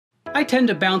I tend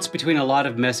to bounce between a lot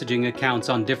of messaging accounts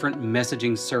on different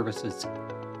messaging services.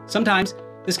 Sometimes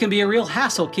this can be a real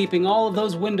hassle keeping all of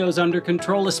those windows under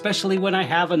control, especially when I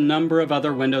have a number of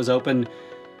other windows open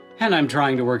and I'm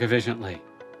trying to work efficiently.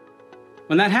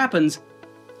 When that happens,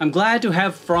 I'm glad to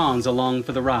have Franz along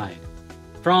for the ride.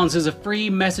 Franz is a free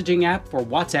messaging app for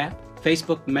WhatsApp,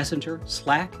 Facebook Messenger,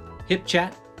 Slack,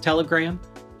 HipChat, Telegram,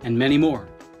 and many more.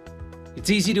 It's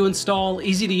easy to install,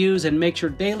 easy to use, and makes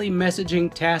your daily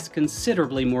messaging tasks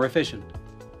considerably more efficient.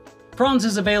 Franz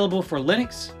is available for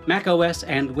Linux, Mac OS,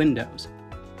 and Windows.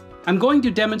 I'm going to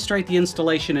demonstrate the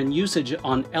installation and usage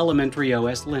on elementary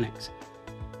OS Linux.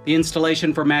 The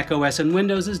installation for Mac OS and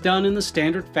Windows is done in the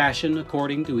standard fashion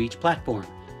according to each platform,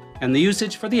 and the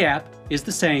usage for the app is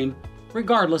the same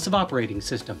regardless of operating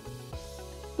system.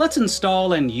 Let's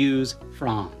install and use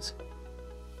Franz.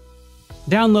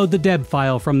 Download the deb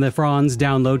file from the Franz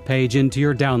download page into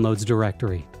your Downloads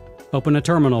directory. Open a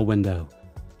terminal window.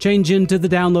 Change into the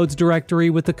Downloads directory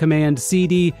with the command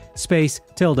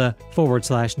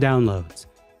cd:/downloads.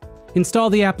 Install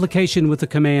the application with the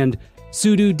command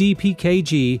sudo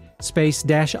dpkg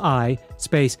 -i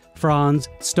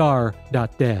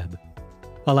franz*.deb.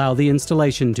 Allow the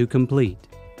installation to complete.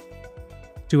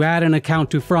 To add an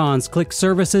account to Franz, click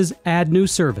Services, Add New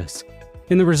Service.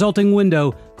 In the resulting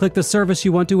window, click the service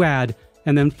you want to add,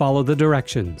 and then follow the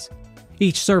directions.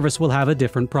 Each service will have a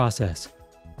different process.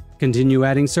 Continue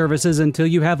adding services until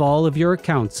you have all of your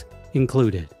accounts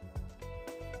included.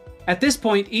 At this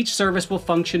point, each service will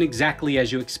function exactly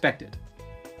as you expected,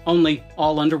 only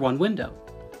all under one window.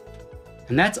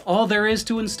 And that's all there is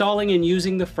to installing and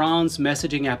using the Franz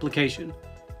messaging application.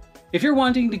 If you're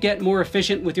wanting to get more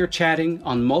efficient with your chatting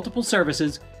on multiple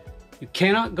services, you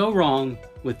cannot go wrong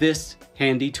with this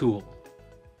handy tool.